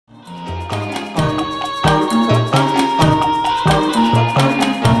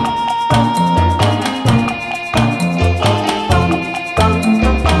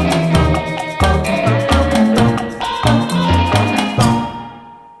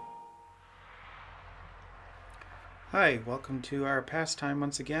Hi, welcome to our pastime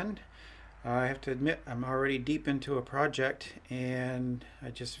once again. I have to admit I'm already deep into a project and I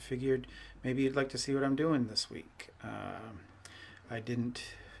just figured maybe you'd like to see what I'm doing this week. I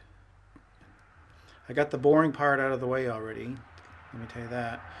got the boring part out of the way already, let me tell you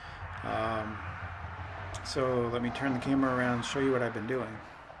that. So let me turn the camera around and show you what I've been doing.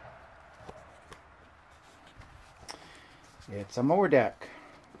 It's a mower deck.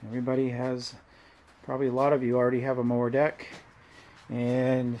 Everybody has, probably a lot of you already have a mower deck,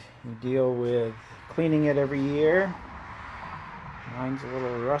 and you deal with cleaning it every year. Mine's a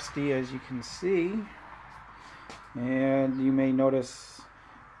little rusty, as you can see, and you may notice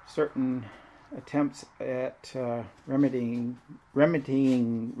certain attempts at remedying,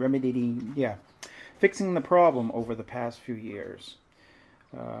 fixing the problem over the past few years.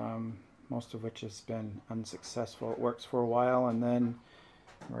 Most of which has been unsuccessful. It works for a while and then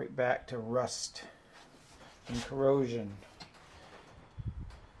right back to rust and corrosion.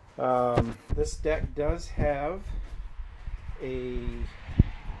 This deck does have a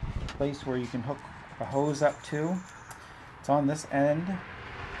place where you can hook a hose up to. It's on this end.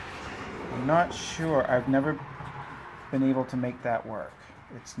 I'm not sure. I've never been able to make that work.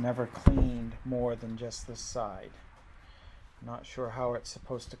 It's never cleaned more than just this side. Not sure how it's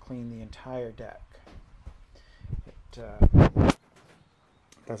supposed to clean the entire deck. It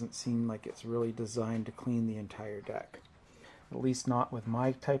doesn't seem like it's really designed to clean the entire deck. At least not with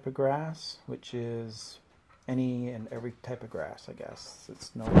my type of grass, which is any and every type of grass, I guess.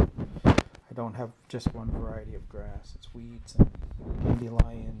 I don't have just one variety of grass. It's weeds and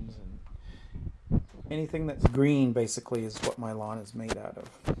dandelions and anything that's green basically is what my lawn is made out of.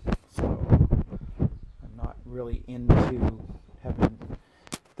 So I'm not really into having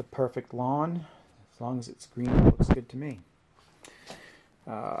the perfect lawn. As long as it's green, it looks good to me.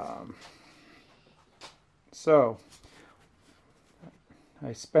 So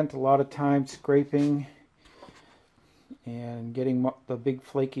I spent a lot of time scraping and getting the big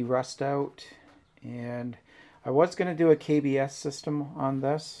flaky rust out, and I was going to do a KBS system on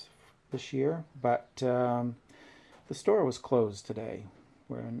this year, but the store was closed today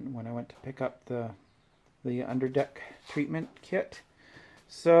when I went to pick up the underdeck treatment kit.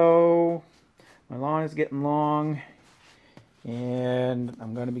 So my lawn is getting long and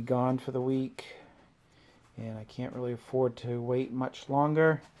I'm going to be gone for the week, and I can't really afford to wait much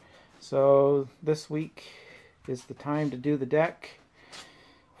longer. So this week is the time to do the deck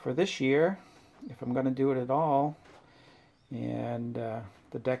for this year, if I'm going to do it at all. And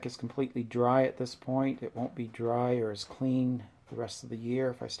the deck is completely dry at this point. It won't be dry or as clean the rest of the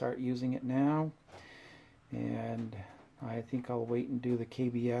year if I start using it now. And I think I'll wait and do the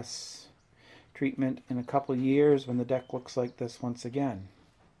KBS treatment in a couple of years when the deck looks like this once again.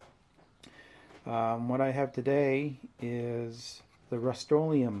 What I have today is the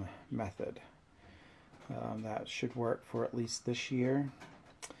Rust-Oleum method. That should work for at least this year,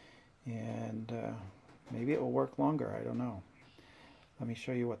 and maybe it will work longer, I don't know. Let me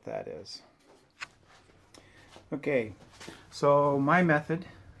show you what that is. Okay, so my method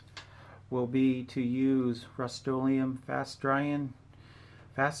will be to use Rust-Oleum fast drying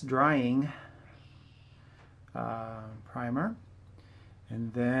primer,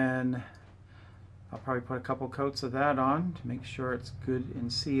 and then I'll probably put a couple coats of that on to make sure it's good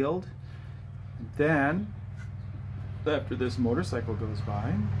and sealed. And then after this motorcycle goes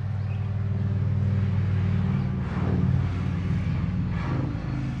by,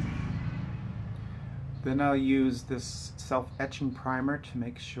 then I'll use this self-etching primer to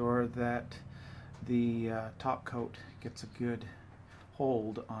make sure that the top coat gets a good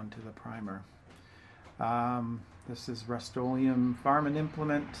hold onto the primer. This is Rust-Oleum Farm and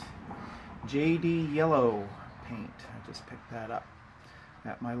Implement JD Yellow paint. I just picked that up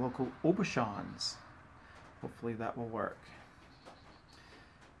at my local Aubuchon's. Hopefully that will work.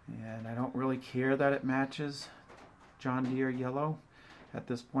 And I don't really care that it matches John Deere yellow. At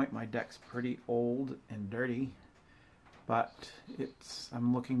this point my deck's pretty old and dirty, but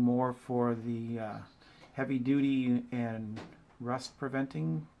I'm looking more for the heavy duty and rust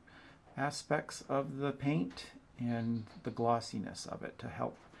preventing aspects of the paint and the glossiness of it to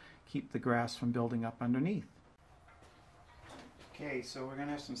help keep the grass from building up underneath. Okay, so we're going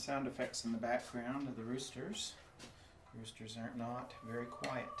to have some sound effects in the background of the roosters. The roosters are not very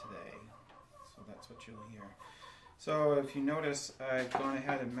quiet today, so that's what you'll hear. So if you notice, I've gone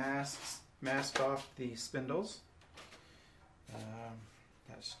ahead and masked off the spindles.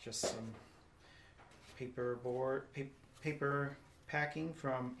 That's just some paper packing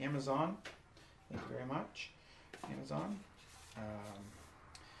from Amazon. Thank you very much, Amazon.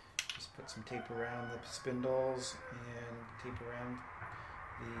 Just Put some tape around the spindles and tape around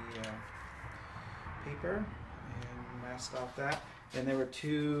the paper and masked off that. And there were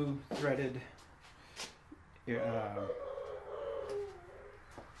two threaded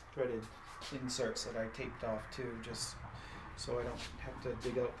inserts that I taped off too, just so I don't have to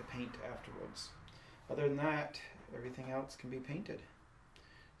dig out the paint afterwards. Other than that, everything else can be painted.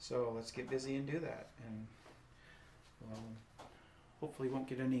 So let's get busy and do that, and hopefully won't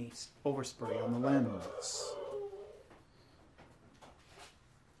get any overspray on the lens.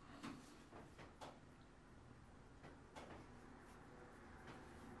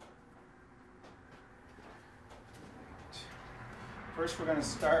 First we're going to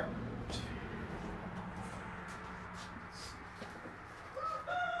start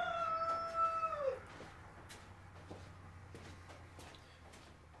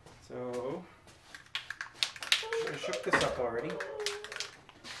I shook this up already.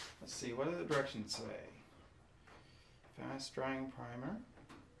 Let's see, what do the directions say? Fast drying primer,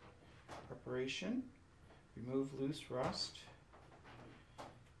 preparation, remove loose rust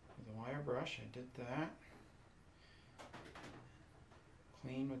with a wire brush, I did that.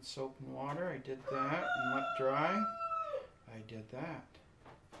 Clean with soap and water, I did that. And let dry, I did that.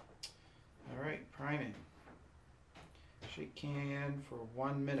 Alright, priming. Shake can for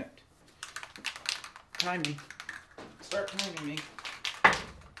 1 minute. Time me. Start timing me.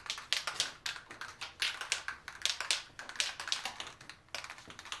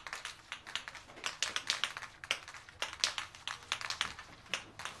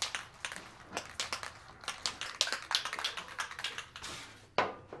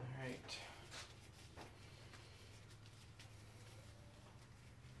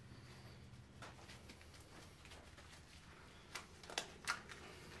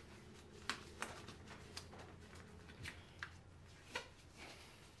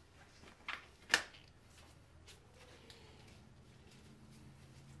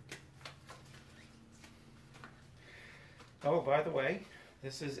 Oh, by the way,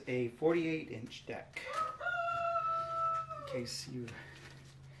 this is a 48-inch deck. In case you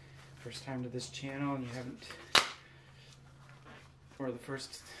first time to this channel and you haven't, or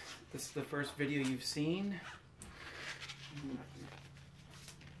this is the first video you've seen.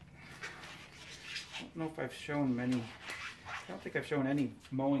 I don't know if I've shown many. I don't think I've shown any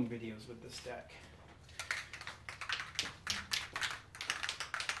mowing videos with this deck.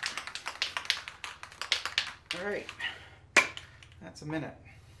 All right. That's a minute.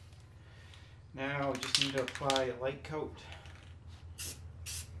 Now we just need to apply a light coat.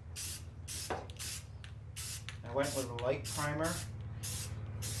 I went with a light primer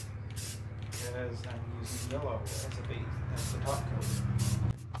because I'm using yellow as a base, as the top coat.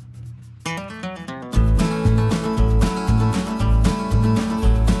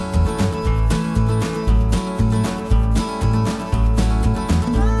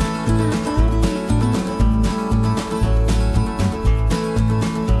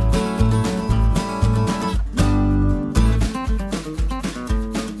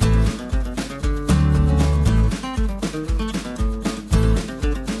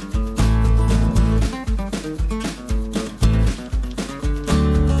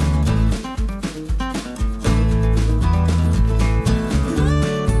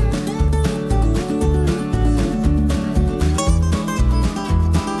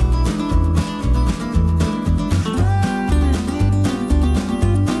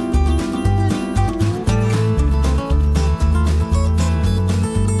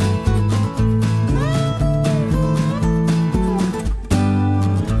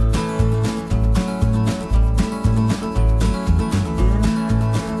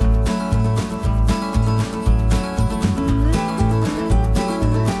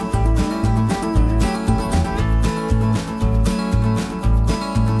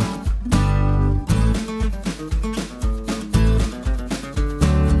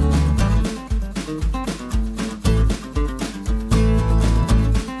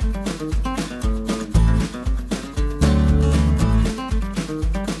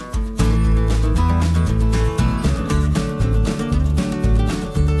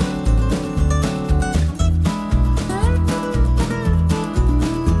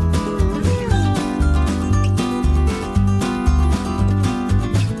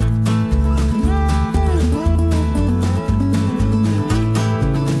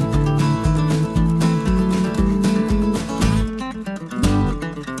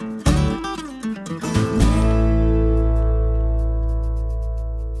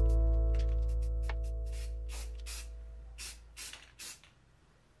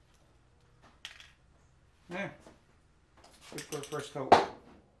 Good for a first coat.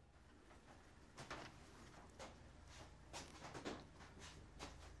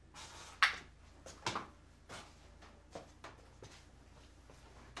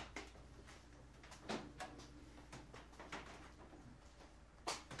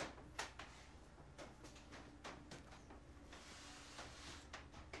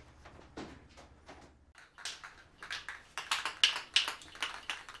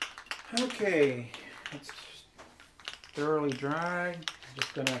 Okay, it's thoroughly dry. I'm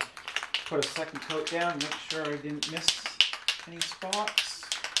just going to put a second coat down, make sure I didn't miss any spots.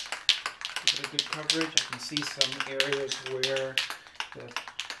 Give it a good coverage. I can see some areas where the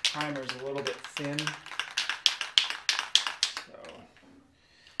primer is a little bit thin. So,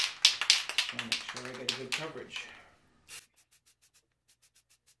 just want to make sure I get a good coverage.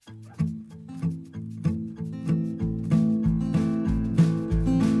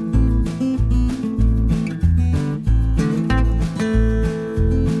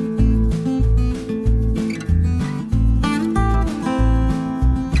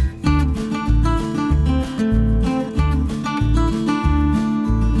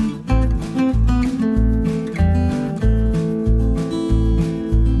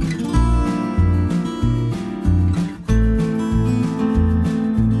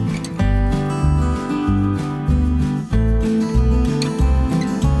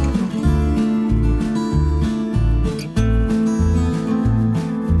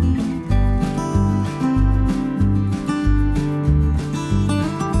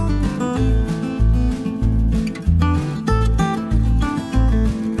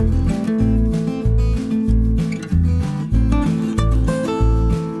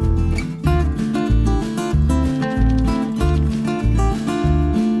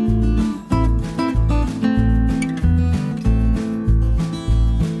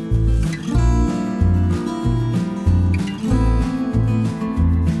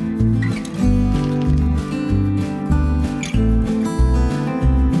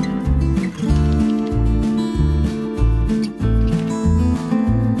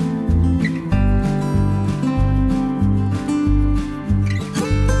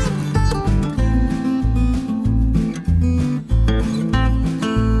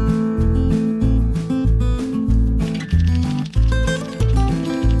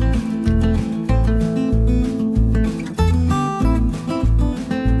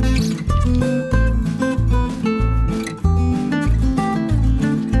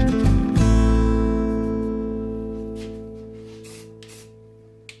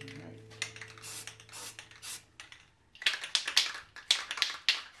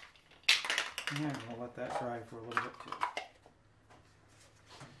 And we'll let that dry for a little bit too.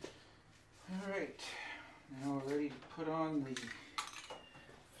 Alright, now we're ready to put on the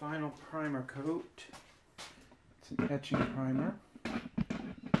final primer coat. It's an etching primer. The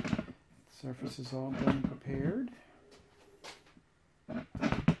surface is all done prepared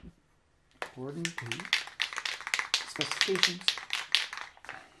according to specifications.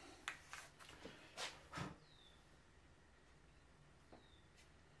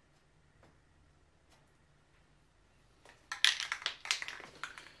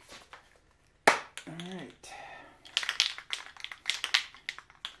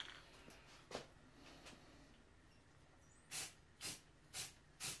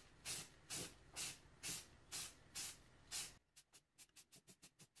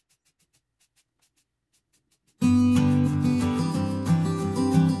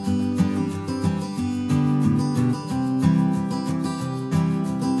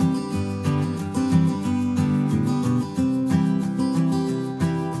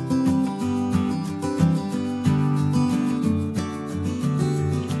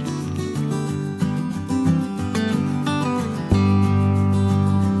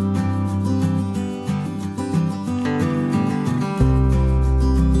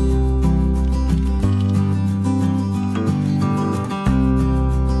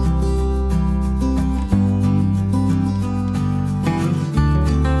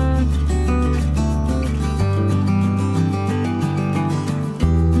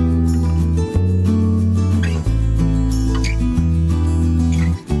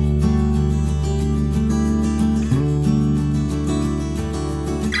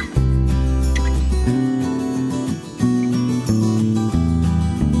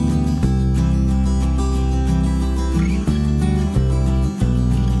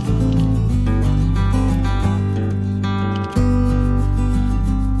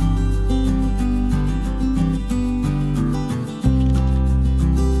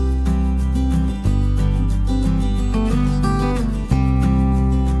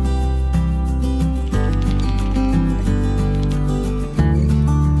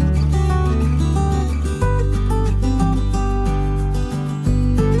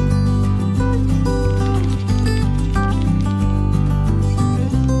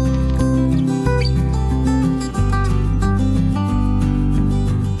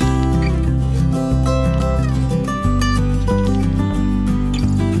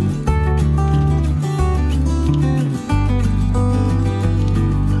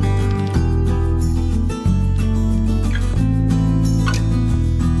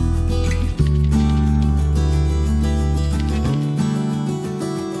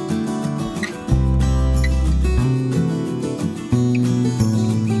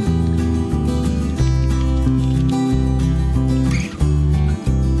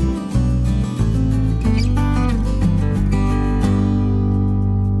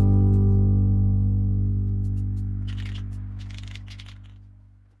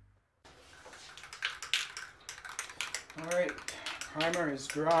 Primer is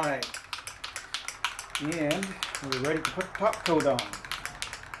dry. And we're ready to put the top coat on.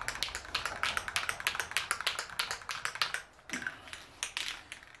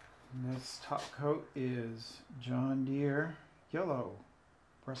 And this top coat is John Deere Yellow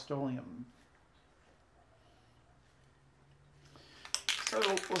Rust-Oleum. So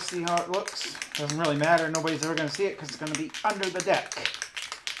we'll see how it looks. Doesn't really matter, nobody's ever going to see it because it's going to be under the deck.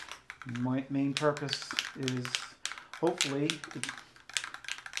 My main purpose is hopefully to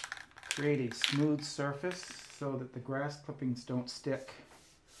create a smooth surface so that the grass clippings don't stick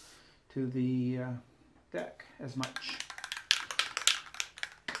to the deck as much.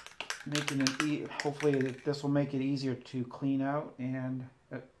 Hopefully this will make it easier to clean out and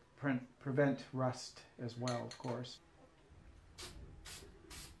prevent rust as well, of course.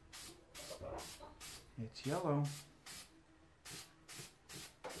 It's yellow.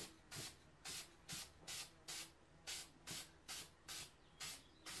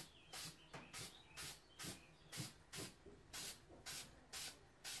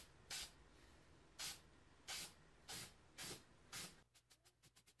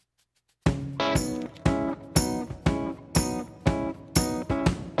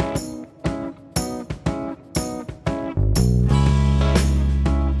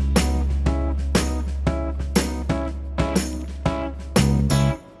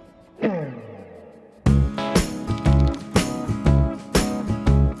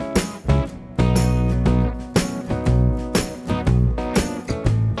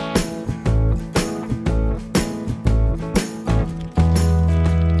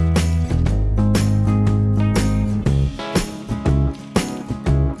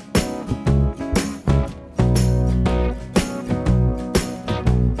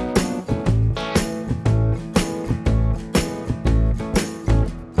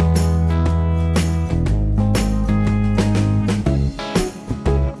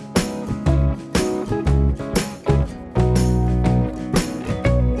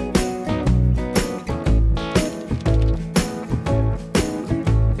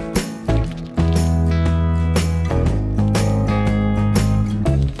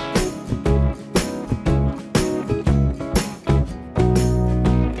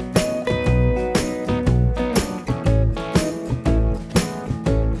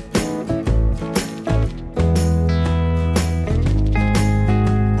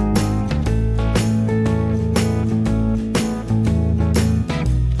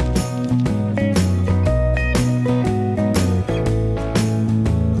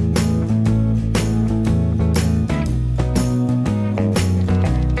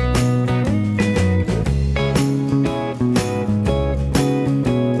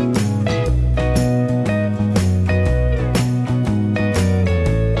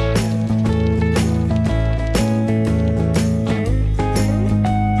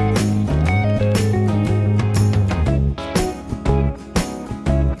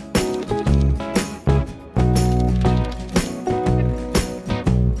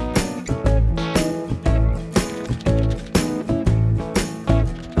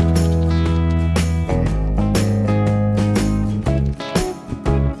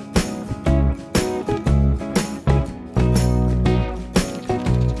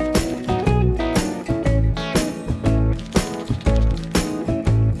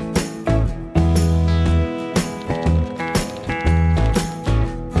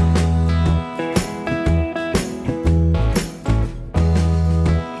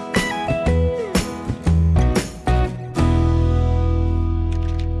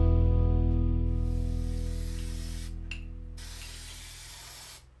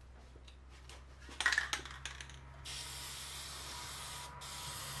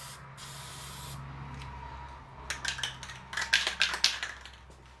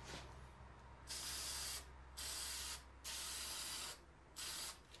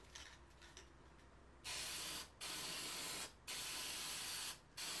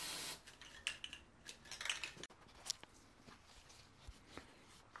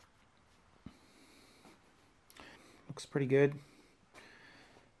 Looks pretty good.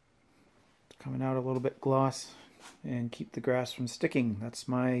 It's coming out a little bit gloss and keep the grass from sticking. That's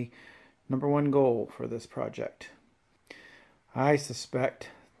my #1 goal for this project. I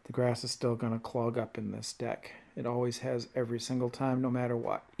suspect the grass is still going to clog up in this deck. It always has every single time, no matter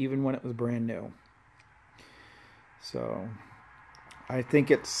what, even when it was brand new. So I think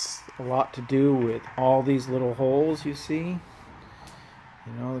it's a lot to do with all these little holes you see.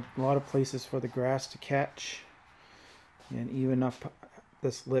 You know, a lot of places for the grass to catch. And even up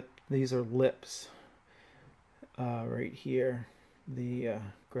this lip, these are lips right here. The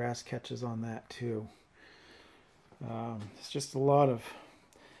grass catches on that too. It's just a lot of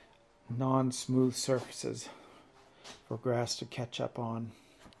non-smooth surfaces for grass to catch up on.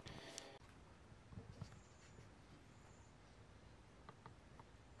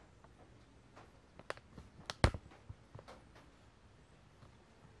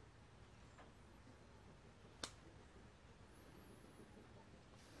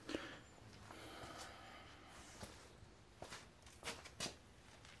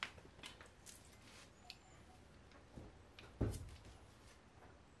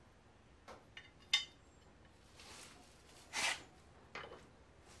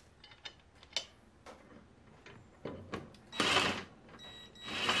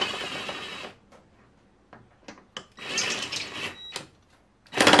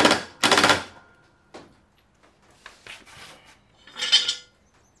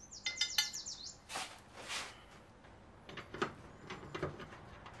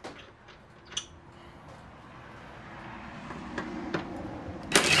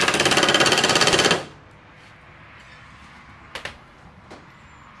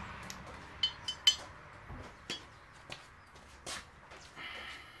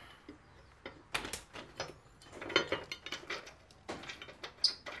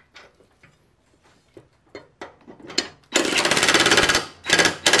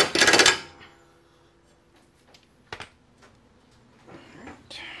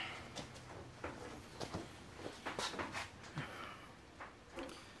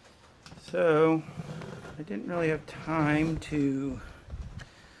 So I didn't really have time to,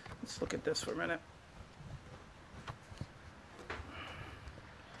 let's look at this for a minute.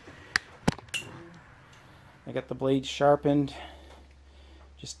 I got the blades sharpened,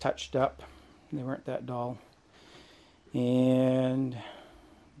 just touched up. They weren't that dull. And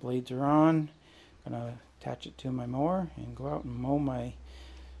blades are on. Gonna attach it to my mower and go out and mow my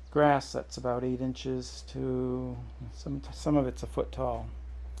grass that's about 8 inches to, some of it's a foot tall.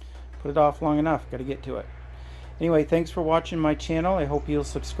 Put it off long enough, got to get to it. Anyway, thanks for watching my channel. I hope you'll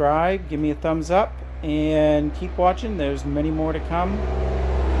subscribe, give me a thumbs up, and keep watching. There's many more to come.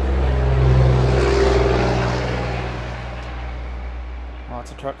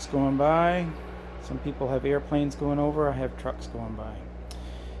 Lots of trucks going by. Some people have airplanes going over. I have trucks going by.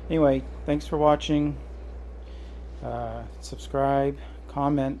 Anyway, thanks for watching. Subscribe,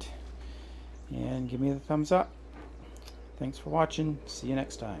 comment, and give me the thumbs up. Thanks for watching. See you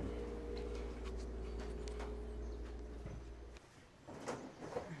next time.